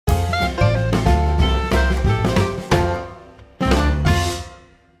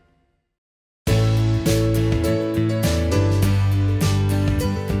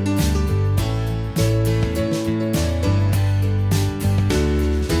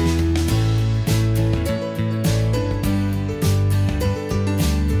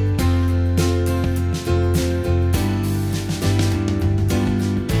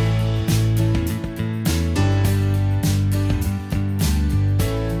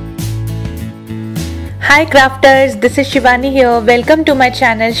Hi crafters, this is Shivani here. Welcome to my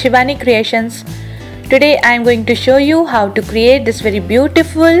channel Shivani Creations. Today I am going to show you how to create this very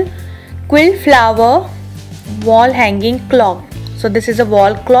beautiful quilt flower wall hanging clock. So this is a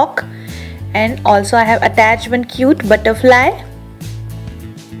wall clock, and also I have attached one cute butterfly.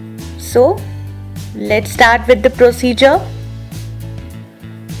 So let's start with the procedure.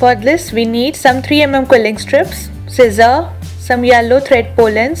 For this we need some 3 mm quilling strips, scissor, some yellow thread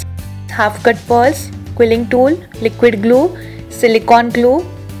pollens, half cut pearls, quilling tool, liquid glue, silicone glue,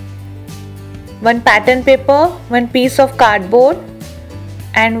 one pattern paper, one piece of cardboard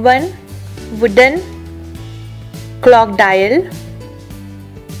and one wooden clock dial.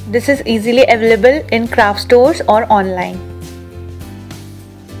 This is easily available in craft stores or online.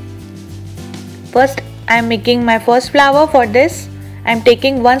 First I am making my first flower. For this I am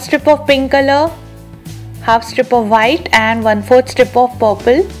taking one strip of pink color, half strip of white and 1/4 strip of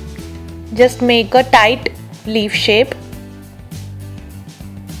purple. Just make a tight leaf shape.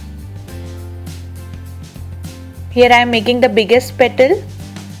 Here I am making the biggest petal.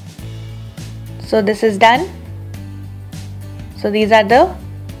 So this is done. So these are the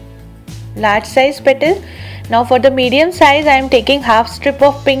large size petal. Now for the medium size I am taking half strip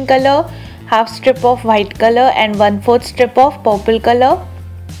of pink color, half strip of white color and 1/4 strip of purple color.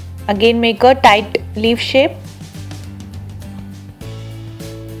 Again make a tight leaf shape.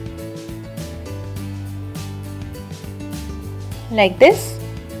 Like this.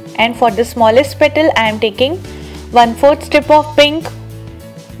 And for the smallest petal I am taking 1/4 strip of pink,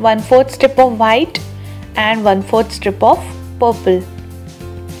 1/4 strip of white and 1/4 strip of purple.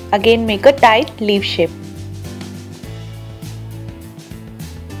 Again make a tight leaf shape.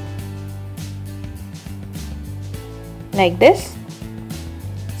 Like this.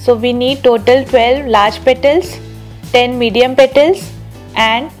 So we need total 12 large petals, 10 medium petals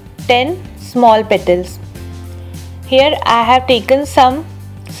and 10 small petals. Here I have taken some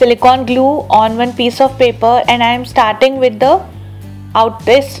silicone glue on one piece of paper and I am starting with the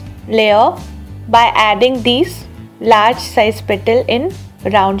outermost layer by adding these large size petal in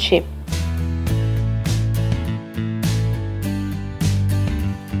round shape.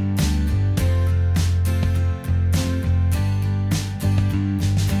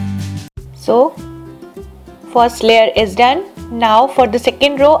 So first layer is done. Now for the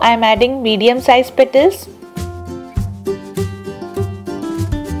second row I am adding medium size petals.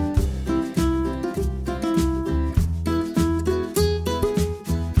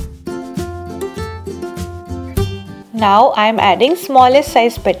 Now I am adding smallest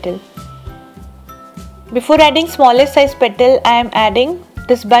size petal. Before adding smallest size petal I am adding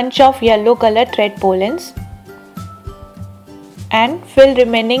this bunch of yellow color thread pollens and fill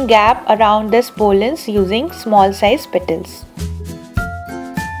remaining gap around this pollens using small size petals.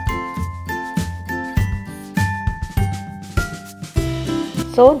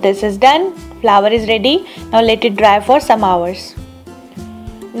 So this is done. Flower is ready. Now let it dry for some hours.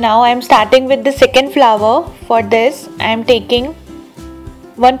 Now I am starting with the second flower. For this I am taking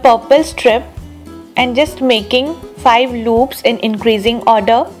one purple strip and just making 5 loops in increasing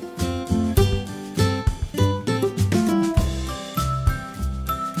order.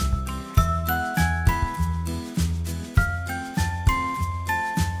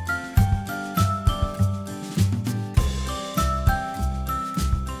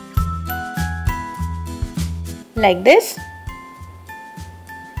 Like this.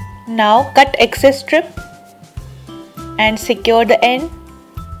 Now cut excess strip and secure the end.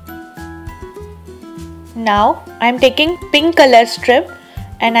 Now I am taking pink color strip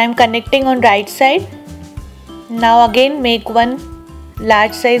and I am connecting on right side. Now again make one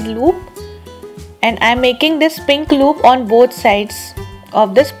large size loop and I am making this pink loop on both sides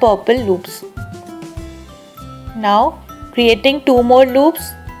of this purple loops. Now creating 2 more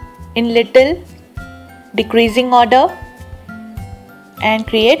loops in little decreasing order and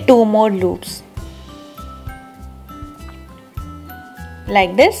create 2 more loops.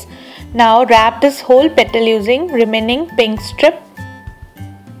 Like this. Now wrap this whole petal using remaining pink strip.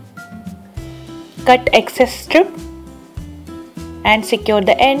 Cut excess strip and secure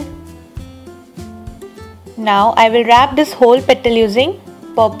the end. Now I will wrap this whole petal using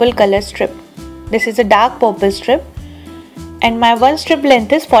purple color strip. This is a dark purple strip and my one strip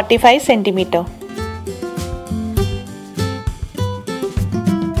length is 45 cm.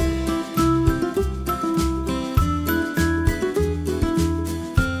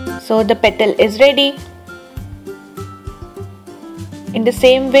 So the petal is ready. In the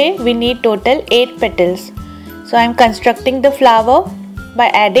same way we need total 8 petals. So I am constructing the flower by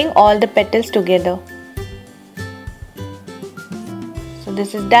adding all the petals together. So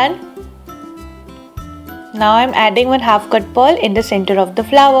this is done. Now I am adding one half cut pearl in the center of the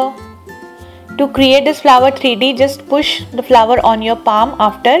flower. To create this flower 3D, just push the flower on your palm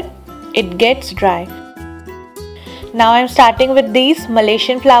after it gets dry. Now I am starting with these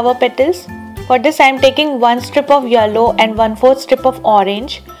Malaysian flower petals. For this I am taking one strip of yellow and 1/4 strip of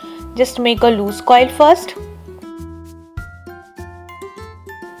orange. Just make a loose coil first.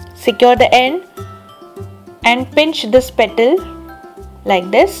 Secure the end and pinch this petal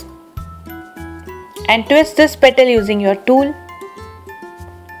like this and twist this petal using your tool.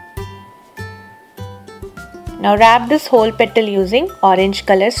 Now wrap this whole petal using orange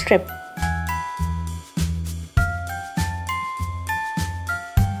color strip.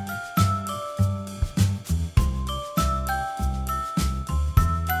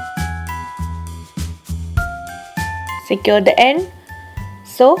 Secure the end.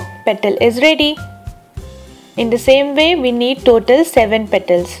 So petal is ready. In the same way we need total 7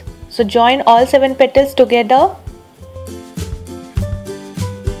 petals. So join all 7 petals together.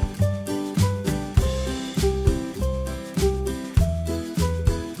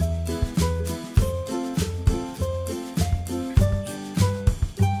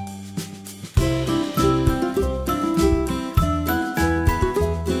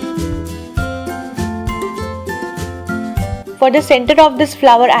 For the center of this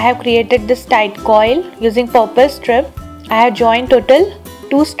flower I have created this tight coil using purple strip. I have joined total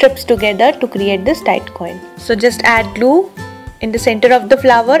 2 strips together to create this tight coil. So just add glue in the center of the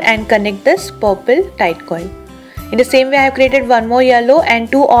flower and connect this purple tight coil. In the same way I have created one more yellow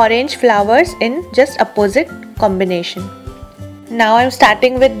and 2 orange flowers in just opposite combination. Now I am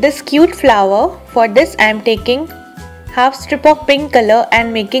starting with this cute flower. For this I am taking half strip of pink color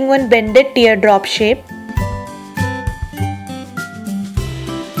and making one bended teardrop shape.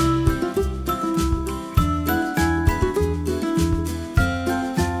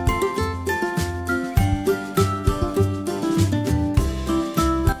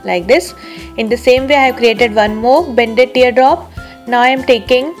 Like this. In the same way I have created one more bended teardrop. Now I am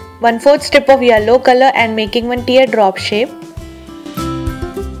taking 1/4 strip of yellow color and making one teardrop shape.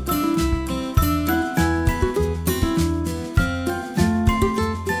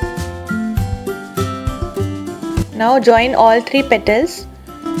 Now join all 3 petals.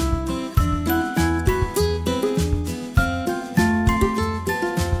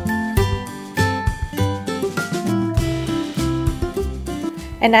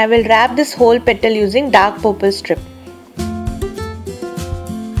 And I will wrap this whole petal using dark purple strip.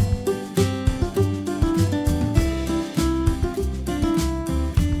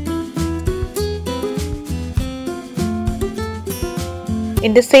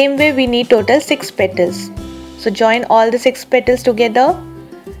 In the same way we need total 6 petals. So join all the 6 petals together.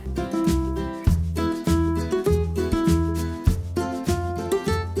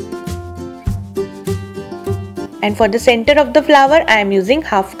 And for the center of the flower I am using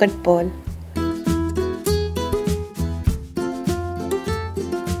half cut pearl.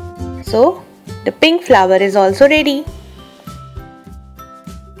 So the pink flower is also ready.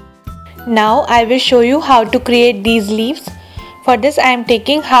 Now I will show you how to create these leaves. For this I am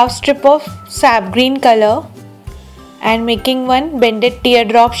taking half strip of sap green color and making one bended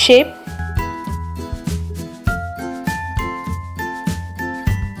teardrop shape.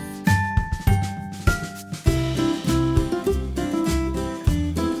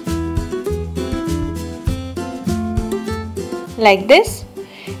 Like this.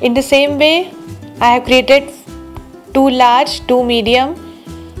 In the same way I have created 2 large, 2 medium,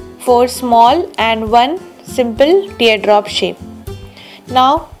 4 small and 1 simple teardrop shape.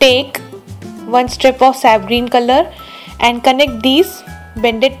 Now take one strip of sap green color and connect these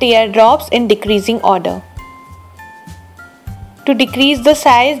bended teardrops in decreasing order. To decrease the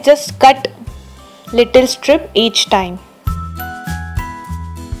size, just cut little strip each time.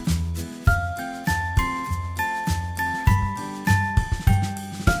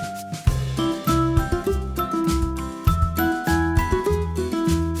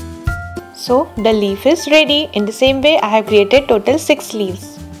 So the leaf is ready. In the same way I have created total 6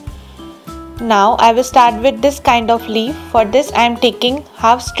 leaves. Now I will start with this kind of leaf. For this I am taking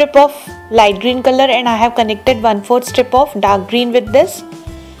half strip of light green color and I have connected 1/4 strip of dark green with this.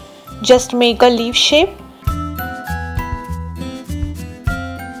 Just make a leaf shape.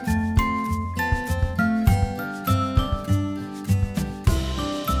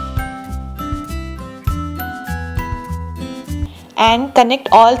 And connect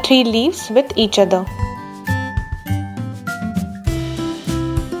all 3 leaves with each other.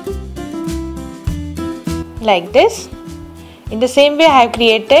 Like this. In the same way I have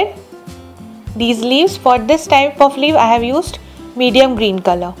created these leaves. For this type of leaf I have used medium green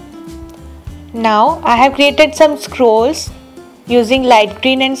color. Now I have created some scrolls using light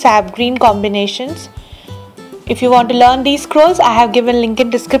green and sap green combinations. If you want to learn these scrolls, I have given link in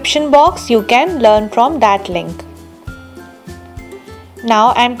description box. You can learn from that link. Now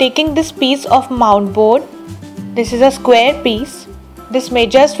I am taking this piece of mount board. This is a square piece. This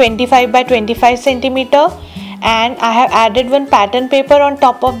measures 25 by 25 centimeter, and I have added one pattern paper on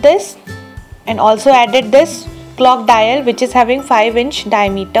top of this, and also added this clock dial which is having 5-inch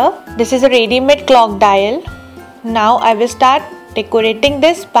diameter. This is a ready-made clock dial. Now I will start decorating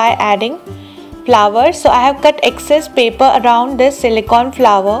this by adding flowers. So I have cut excess paper around this silicone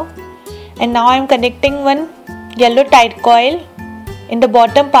flower, and now I am connecting one yellow tight coil in the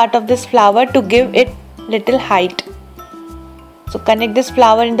bottom part of this flower to give it little height. So connect this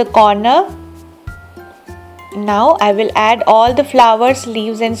flower in the corner. Now I will add all the flowers,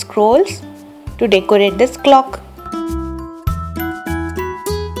 leaves and scrolls to decorate this clock.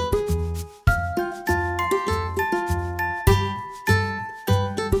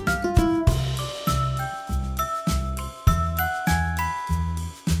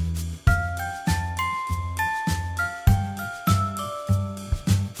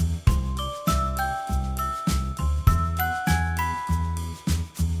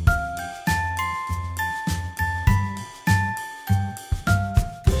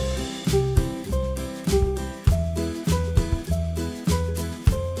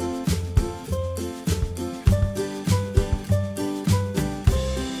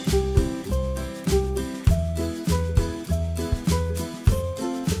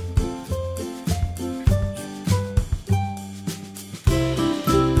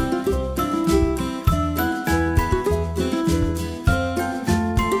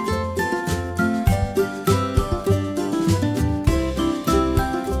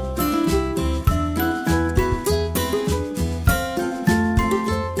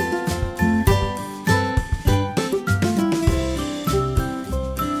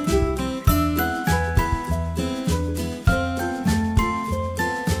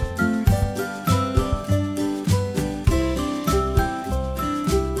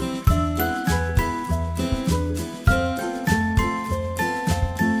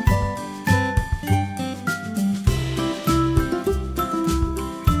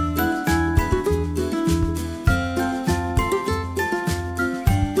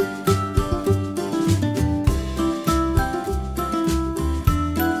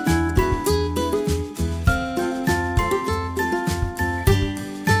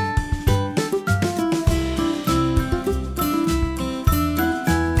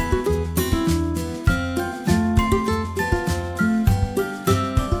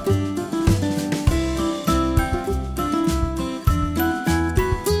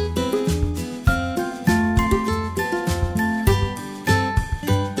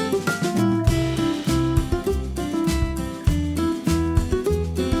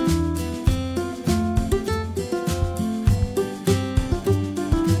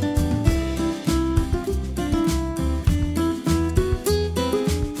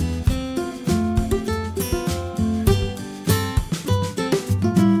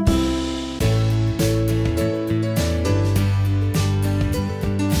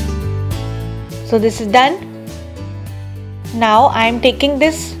 So this is done. Now I am taking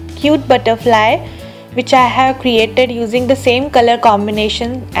this cute butterfly which I have created using the same color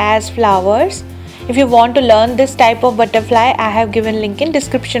combination as flowers. If you want to learn this type of butterfly, I have given link in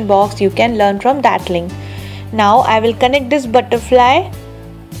description box. You can learn from that link. Now I will connect this butterfly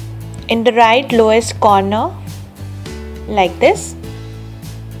in the right lowest corner like this.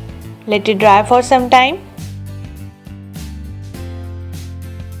 Let it dry for some time.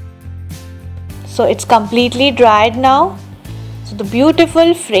 So it's completely dried now. So the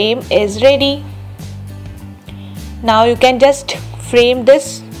beautiful frame is ready. Now you can just frame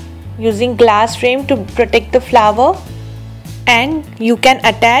this using glass frame to protect the flower, and you can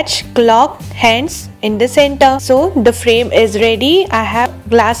attach clock hands in the center. So the frame is ready. I have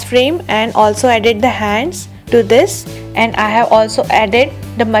glass frame and also added the hands to this, and I have also added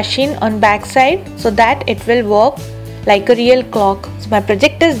the machine on back side so that it will work like a real clock. So my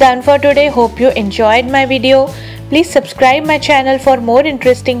project is done for today. Hope you enjoyed my video. Please subscribe my channel for more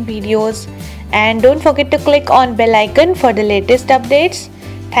interesting videos, and don't forget to click on bell icon for the latest updates.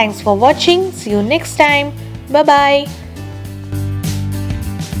 Thanks for watching. See you next time. Bye bye.